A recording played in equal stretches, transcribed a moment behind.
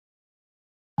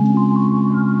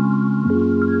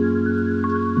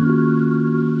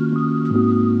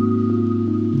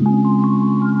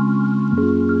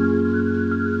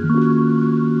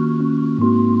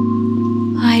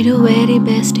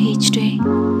best each day,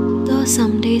 though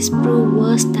some days prove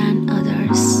worse than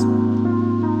others.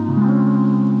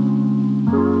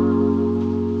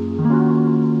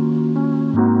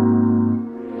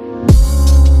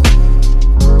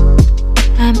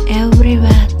 I'm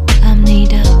everywhere, I'm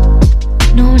needed.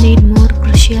 No need more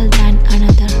crucial than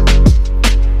another.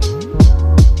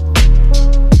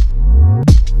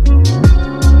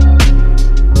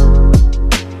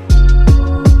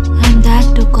 I'm there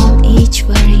to calm each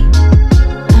worry.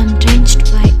 I'm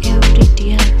drenched by every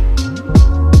tear.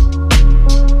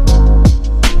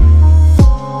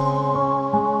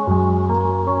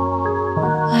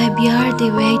 I bear the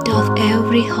weight of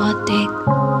every heartache,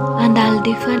 and I'll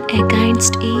defend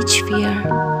against each fear.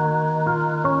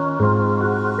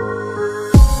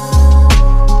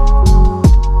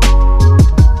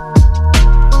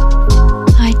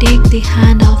 I take the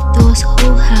hand of those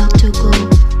who have to go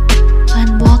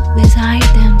and walk beside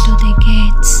them to the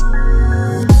gates.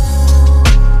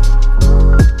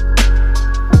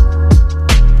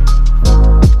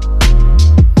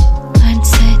 And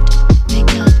sit,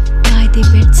 wiggle by the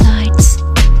bedsides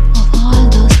of all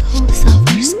those who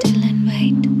suffer still and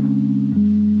wait.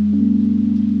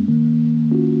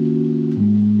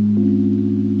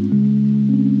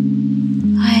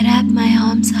 I wrap my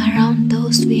arms around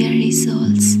those weary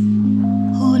souls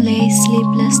who lay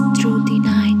sleepless through the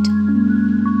night.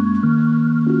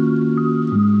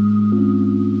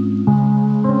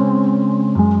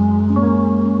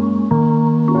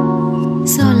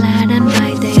 So laden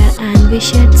by their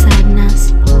anguished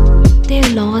sadness,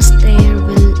 they've lost their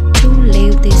will to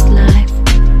live this life.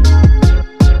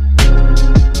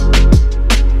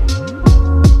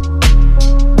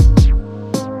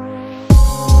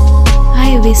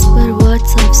 I whisper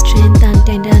words of strength and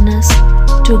tenderness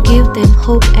to give them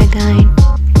hope again.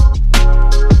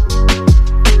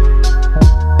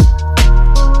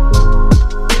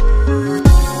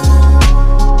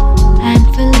 And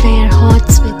fill their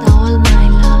hearts with all my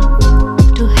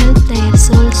love to help their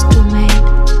souls to mend.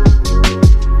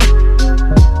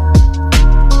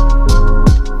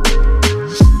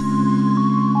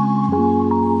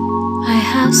 I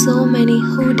have so many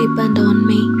who depend on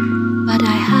me, but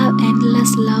I have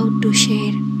endless love to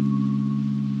share.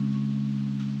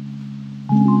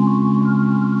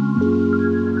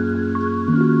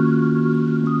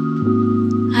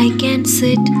 I can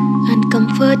sit and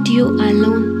comfort you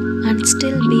alone and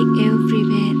still be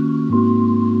everywhere.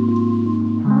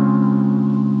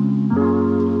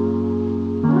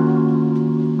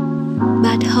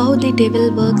 But how the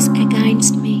devil works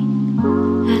against me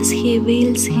as he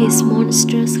wields his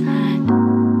monstrous hand.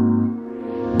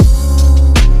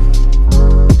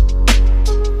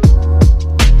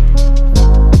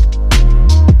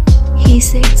 He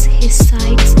sets his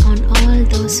sights on all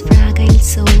those fragile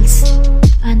souls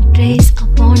and preys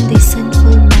upon the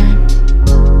sinful man.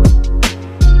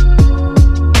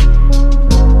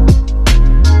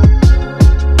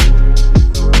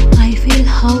 I feel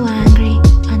how angry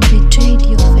and betrayed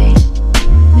you feel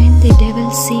when the devil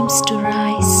seems to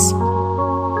rise.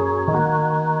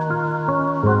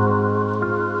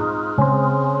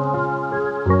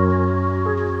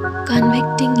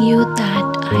 Convicting you that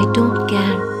I don't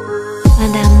care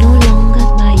and I'm no longer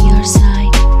by your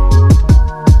side.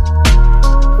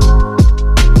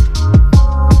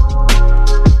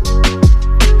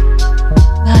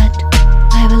 But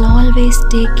I will always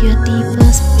take your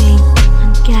deepest pain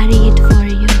and carry it for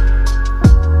you.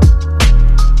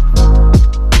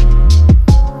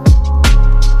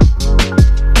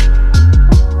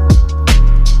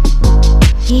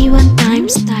 Even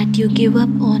times that you give up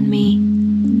on me,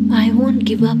 I won't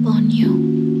give up on you.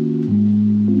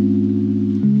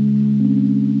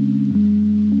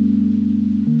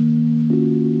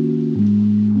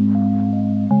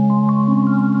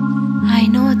 I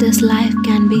know this life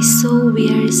can be so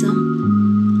wearisome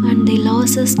and the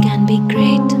losses can be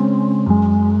great.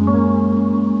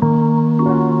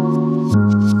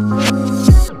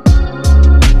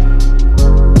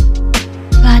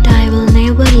 But I will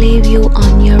never leave you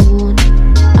on your own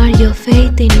or your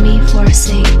faith in me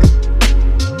forsake.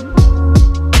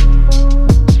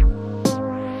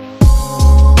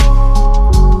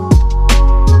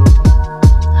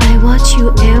 I watch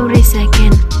you every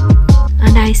second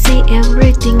and I see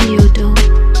everything you do.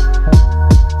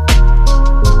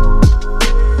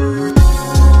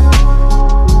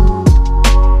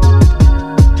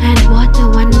 And what a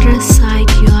wondrous sight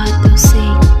you are to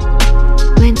see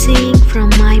when seeing from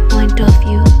my point of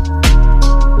view.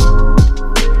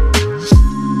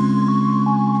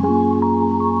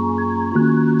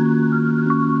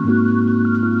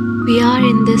 We are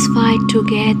in this fight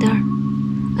together,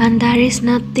 and there is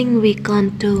nothing we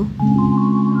can't do.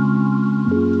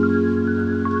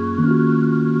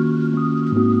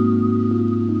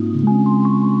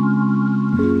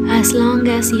 As long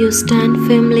as you stand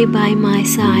firmly by my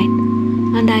side,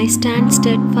 and I stand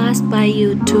steadfast by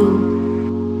you too.